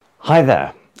Hi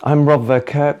there, I'm Rob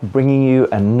Verkerk, bringing you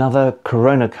another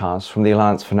Coronacast from the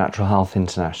Alliance for Natural Health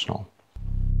International.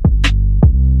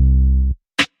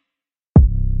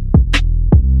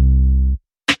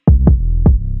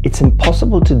 It's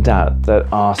impossible to doubt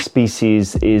that our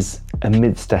species is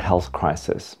amidst a health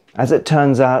crisis. As it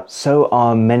turns out, so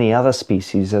are many other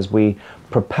species as we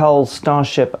propel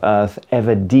Starship Earth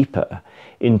ever deeper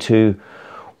into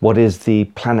what is the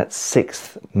planet's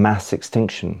sixth mass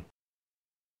extinction.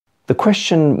 The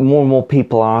question more and more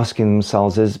people are asking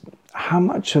themselves is, how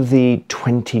much of the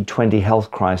 2020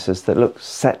 health crisis that looks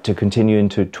set to continue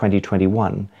into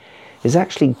 2021 is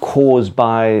actually caused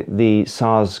by the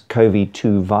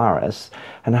SARS-CoV-2 virus,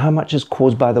 and how much is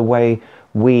caused by the way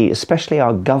we, especially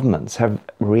our governments, have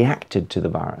reacted to the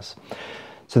virus?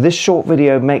 So this short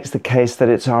video makes the case that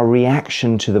it's our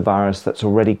reaction to the virus that's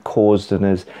already caused and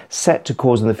is set to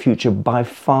cause in the future by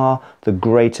far the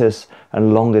greatest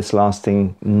and longest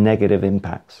lasting negative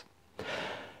impacts.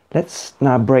 Let's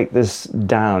now break this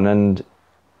down and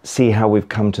see how we've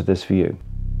come to this view.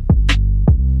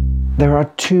 There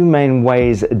are two main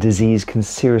ways a disease can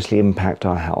seriously impact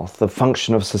our health: the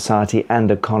function of society and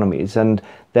economies, and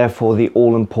therefore the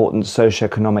all-important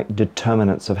socioeconomic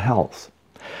determinants of health.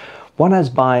 One is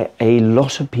by a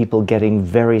lot of people getting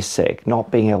very sick, not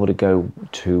being able to go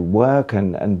to work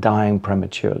and dying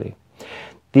prematurely.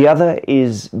 The other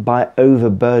is by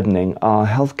overburdening our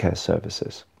healthcare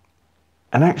services.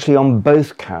 And actually on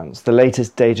both counts, the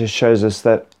latest data shows us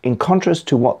that, in contrast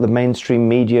to what the mainstream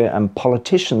media and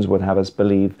politicians would have us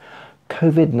believe,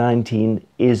 COVID-19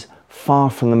 is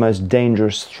far from the most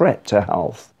dangerous threat to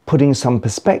health. Putting some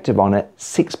perspective on it,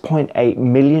 6.8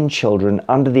 million children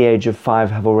under the age of 5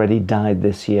 have already died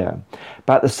this year.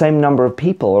 About the same number of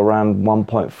people, around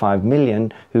 1.5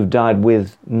 million, who've died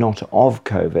with, not of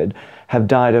COVID, have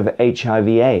died of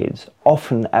HIV/AIDS,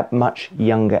 often at much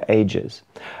younger ages.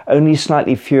 Only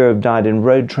slightly fewer have died in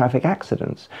road traffic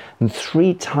accidents, and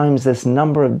 3 times this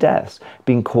number of deaths have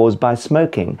been caused by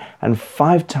smoking, and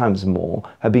 5 times more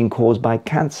have been caused by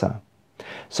cancer.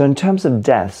 So in terms of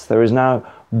deaths, there is now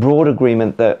broad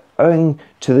agreement that, owing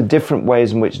to the different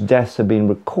ways in which deaths have been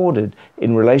recorded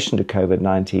in relation to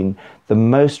COVID-19, the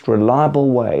most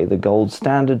reliable way, the gold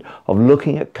standard of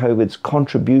looking at COVID's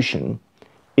contribution,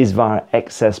 is via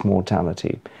excess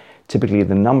mortality, typically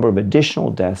the number of additional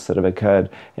deaths that have occurred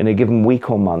in a given week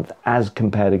or month as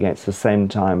compared against the same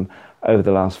time over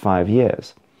the last 5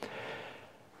 years.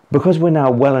 Because we're now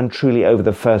well and truly over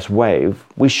the first wave,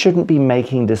 we shouldn't be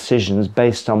making decisions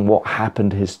based on what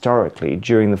happened historically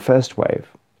during the first wave.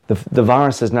 The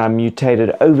virus has now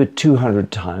mutated over 200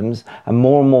 times, and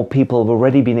more people have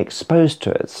already been exposed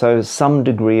to it, so some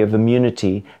degree of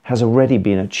immunity has already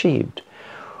been achieved.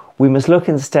 We must look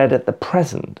instead at the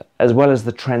present as well as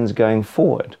the trends going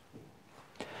forward.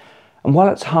 And while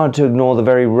it's hard to ignore the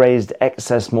very raised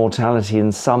excess mortality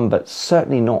in some, but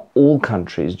certainly not all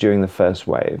countries during the first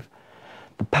wave,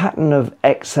 the pattern of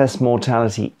excess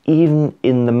mortality even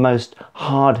in the most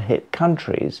hard-hit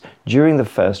countries during the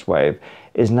first wave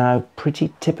is now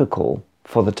pretty typical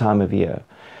for the time of year.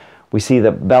 We see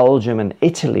that Belgium and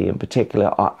Italy in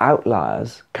particular are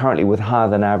outliers, currently with higher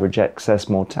than average excess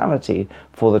mortality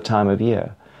for the time of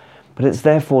year. But it's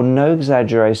therefore no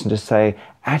exaggeration to say,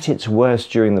 at its worst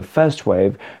during the first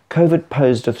wave, COVID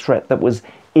posed a threat that was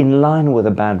in line with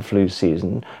a bad flu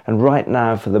season, and right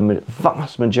now for the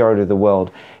vast majority of the world,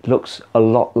 it looks a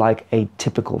lot like a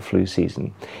typical flu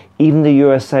season. Even the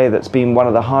USA, that's been one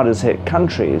of the hardest hit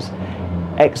countries,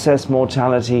 excess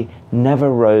mortality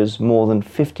never rose more than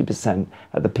 50%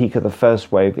 at the peak of the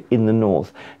first wave in the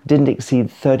north, didn't exceed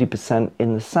 30%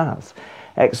 in the south.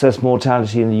 Excess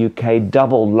mortality in the UK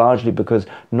doubled, largely because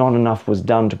not enough was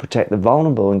done to protect the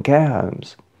vulnerable in care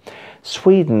homes.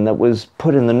 Sweden, that was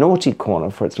put in the naughty corner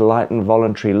for its light and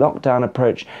voluntary lockdown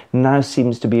approach, now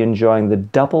seems to be enjoying the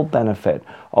double benefit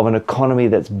of an economy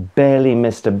that's barely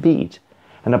missed a beat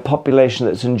and a population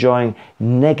that's enjoying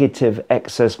negative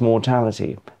excess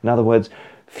mortality. In other words,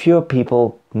 fewer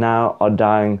people now are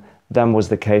dying than was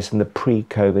the case in the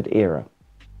pre-COVID era.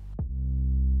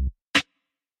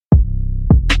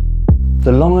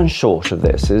 The long and short of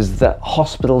this is that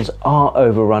hospitals are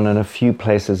overrun in a few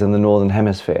places in the Northern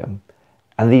Hemisphere.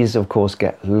 And these, of course,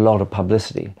 get a lot of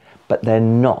publicity, but they're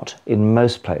not in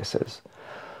most places.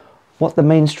 What the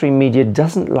mainstream media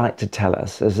doesn't like to tell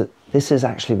us is that this is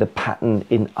actually the pattern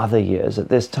in other years at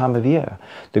this time of year.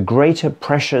 The greater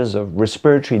pressures of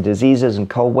respiratory diseases and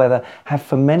cold weather have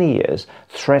for many years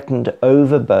threatened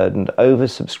overburdened,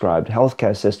 oversubscribed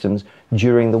healthcare systems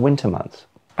during the winter months.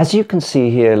 As you can see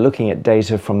here, looking at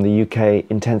data from the UK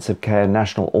Intensive Care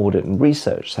National Audit and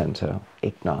Research Centre,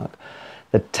 ICNARC,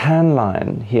 The tan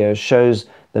line here shows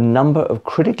the number of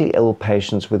critically ill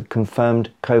patients with confirmed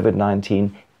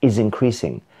COVID-19 is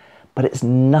increasing, but it's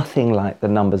nothing like the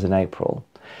numbers in April.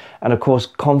 And of course,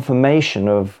 confirmation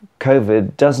of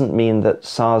COVID doesn't mean that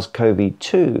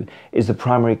SARS-CoV-2 is the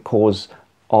primary cause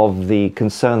of the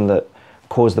concern that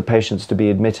caused the patients to be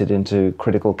admitted into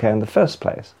critical care in the first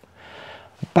place.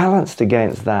 Balanced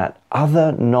against that,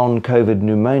 other non-COVID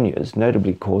pneumonias,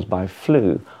 notably caused by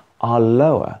flu, are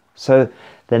lower. So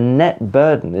the net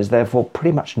burden is therefore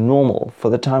pretty much normal for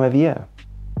the time of year.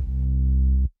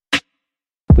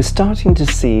 We're starting to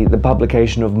see the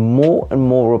publication of more and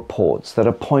more reports that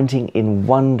are pointing in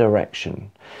one direction,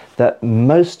 that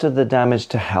most of the damage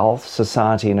to health,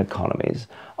 society and economies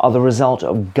are the result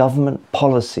of government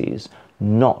policies,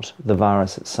 not the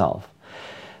virus itself.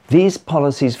 These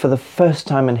policies, for the first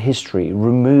time in history,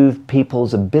 remove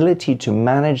people's ability to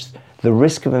manage the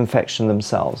risk of infection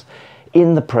themselves,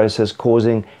 in the process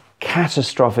causing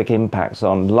catastrophic impacts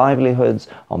on livelihoods,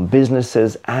 on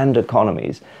businesses and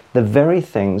economies, the very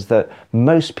things that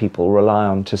most people rely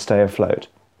on to stay afloat.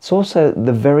 It's also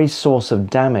the very source of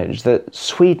damage that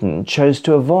Sweden chose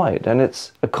to avoid, and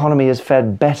its economy has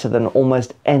fared better than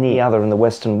almost any other in the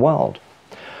Western world.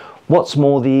 What's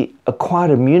more, the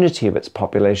acquired immunity of its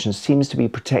population seems to be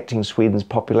protecting Sweden's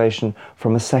population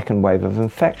from a second wave of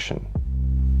infection.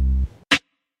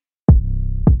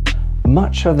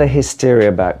 Much of the hysteria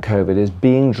about COVID is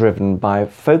being driven by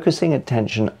focusing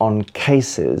attention on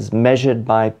cases measured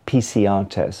by PCR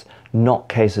tests, not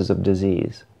cases of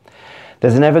disease.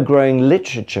 There's an ever-growing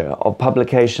literature of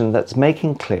publication that's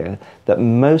making clear that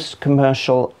most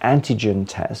commercial antigen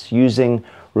tests using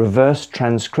reverse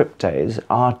transcriptase,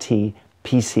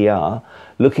 RT-PCR,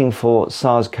 looking for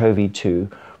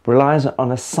SARS-CoV-2, relies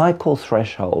on a cycle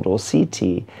threshold, or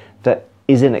CT, that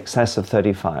is in excess of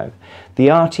 35. The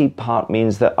RT part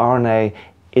means that RNA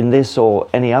in this or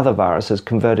any other virus is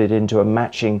converted into a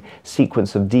matching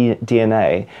sequence of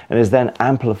DNA and is then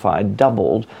amplified,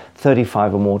 doubled,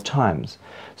 35 or more times.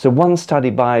 So one study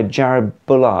by Jared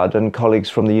Bullard and colleagues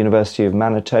from the University of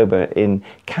Manitoba in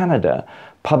Canada,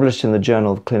 published in the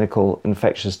Journal of Clinical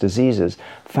Infectious Diseases,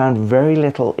 found very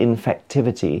little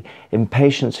infectivity in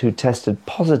patients who tested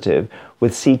positive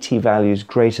with CT values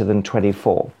greater than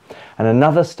 24. And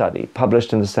another study,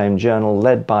 published in the same journal,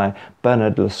 led by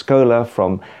Bernard Lescola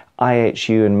from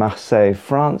IHU in Marseille,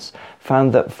 France,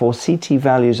 found that for CT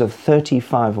values of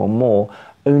 35 or more,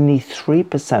 only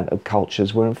 3% of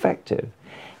cultures were infective.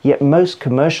 Yet most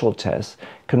commercial tests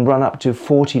can run up to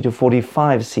 40 to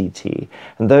 45 CT,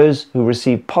 and those who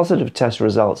receive positive test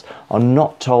results are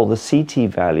not told the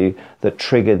CT value that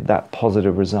triggered that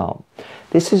positive result.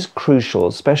 This is crucial,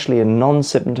 especially in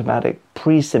non-symptomatic,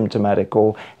 pre-symptomatic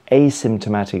or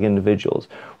asymptomatic individuals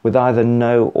with either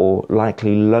no or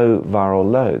likely low viral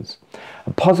loads.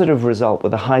 A positive result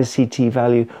with a high CT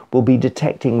value will be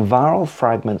detecting viral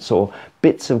fragments or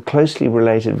bits of closely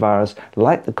related virus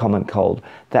like the common cold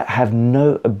that have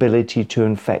no ability to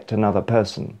infect another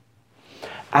person.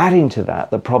 Adding to that,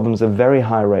 the problems of very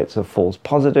high rates of false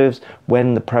positives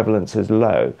when the prevalence is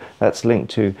low. That's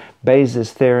linked to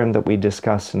Bayes' theorem that we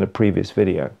discussed in a previous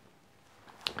video.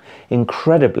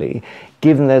 Incredibly,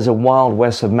 given there's a wild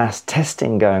west of mass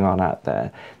testing going on out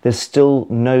there, there's still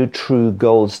no true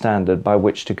gold standard by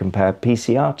which to compare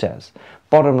PCR tests.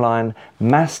 Bottom line,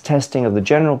 mass testing of the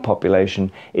general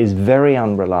population is very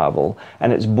unreliable,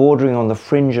 and it's bordering on the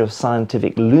fringe of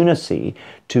scientific lunacy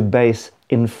to base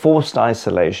enforced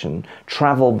isolation,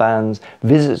 travel bans,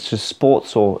 visits to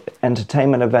sports or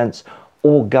entertainment events,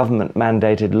 or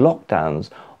government-mandated lockdowns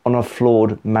on a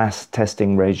flawed mass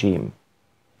testing regime.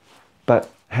 But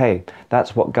hey,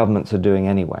 that's what governments are doing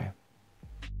anyway.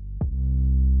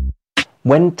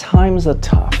 When times are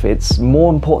tough, it's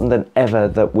more important than ever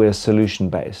that we're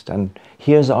solution-based, and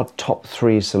here's our top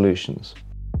 3 solutions.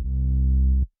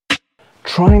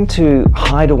 Trying to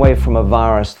hide away from a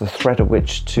virus, the threat of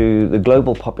which to the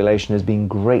global population has been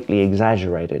greatly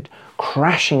exaggerated,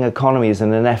 crashing economies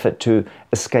in an effort to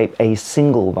escape a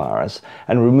single virus,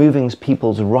 and removing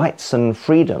people's rights and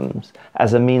freedoms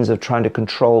as a means of trying to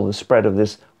control the spread of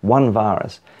this one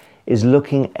virus, is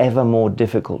looking ever more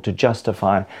difficult to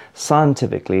justify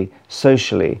scientifically,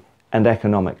 socially, and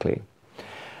economically.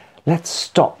 Let's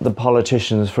stop the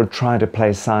politicians from trying to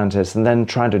play scientists and then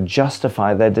trying to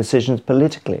justify their decisions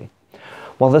politically.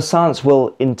 While the science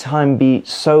will in time be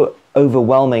so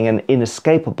overwhelming and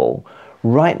inescapable,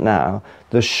 right now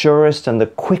the surest and the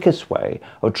quickest way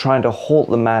of trying to halt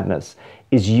the madness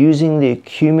is using the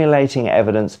accumulating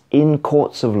evidence in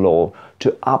courts of law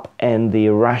to upend the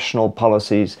irrational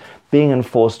policies being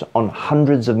enforced on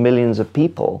hundreds of millions of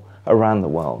people around the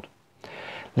world.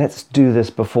 Let's do this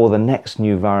before the next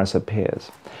new virus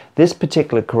appears. This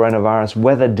particular coronavirus,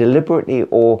 whether deliberately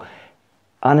or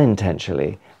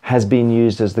unintentionally, has been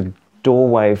used as the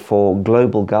doorway for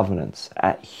global governance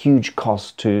at huge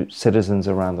cost to citizens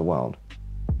around the world.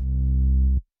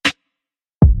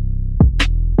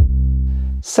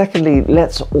 Secondly,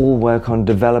 let's all work on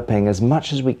developing as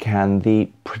much as we can the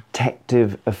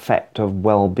protective effect of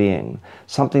well-being,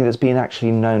 something that's been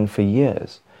actually known for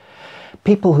years.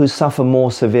 People who suffer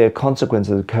more severe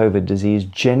consequences of COVID disease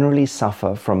generally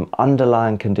suffer from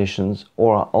underlying conditions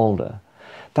or are older.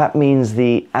 That means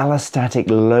the allostatic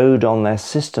load on their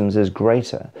systems is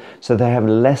greater, so they have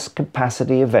less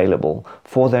capacity available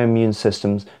for their immune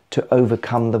systems to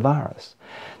overcome the virus.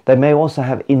 They may also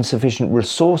have insufficient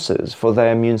resources for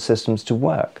their immune systems to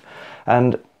work.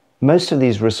 And most of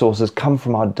these resources come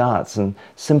from our diets and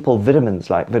simple vitamins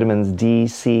like vitamins D,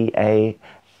 C, A,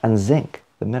 and zinc,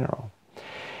 the mineral.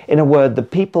 In a word, the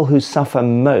people who suffer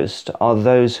most are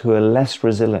those who are less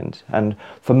resilient. And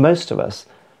for most of us,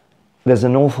 there's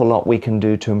an awful lot we can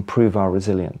do to improve our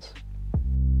resilience.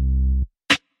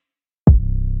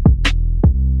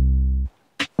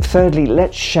 Thirdly,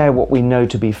 let's share what we know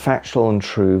to be factual and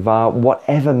true via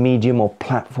whatever medium or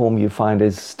platform you find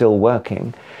is still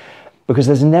working, because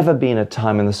there's never been a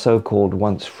time in the so-called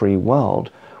once free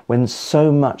world when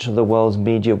so much of the world's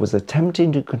media was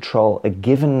attempting to control a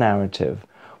given narrative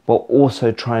while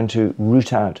also trying to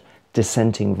root out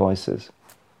dissenting voices.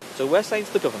 So we're saying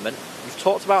to the government, you've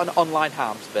talked about an online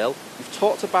harms bill, you've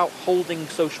talked about holding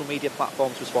social media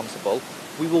platforms responsible.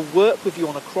 We will work with you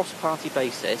on a cross-party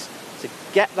basis to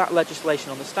get that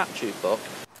legislation on the statute book.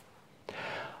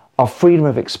 Our freedom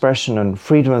of expression and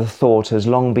freedom of thought has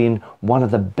long been one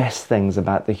of the best things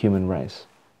about the human race.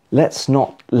 Let's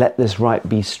not let this right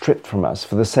be stripped from us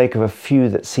for the sake of a few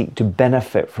that seek to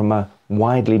benefit from a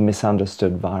widely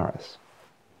misunderstood virus.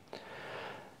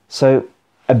 So,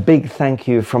 a big thank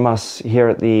you from us here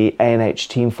at the ANH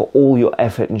team for all your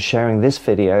effort in sharing this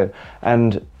video,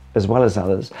 and as well as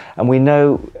others. And we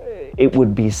know it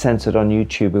would be censored on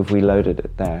YouTube if we loaded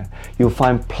it there. You'll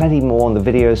find plenty more on the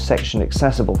videos section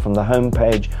accessible from the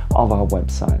homepage of our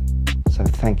website. So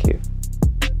thank you.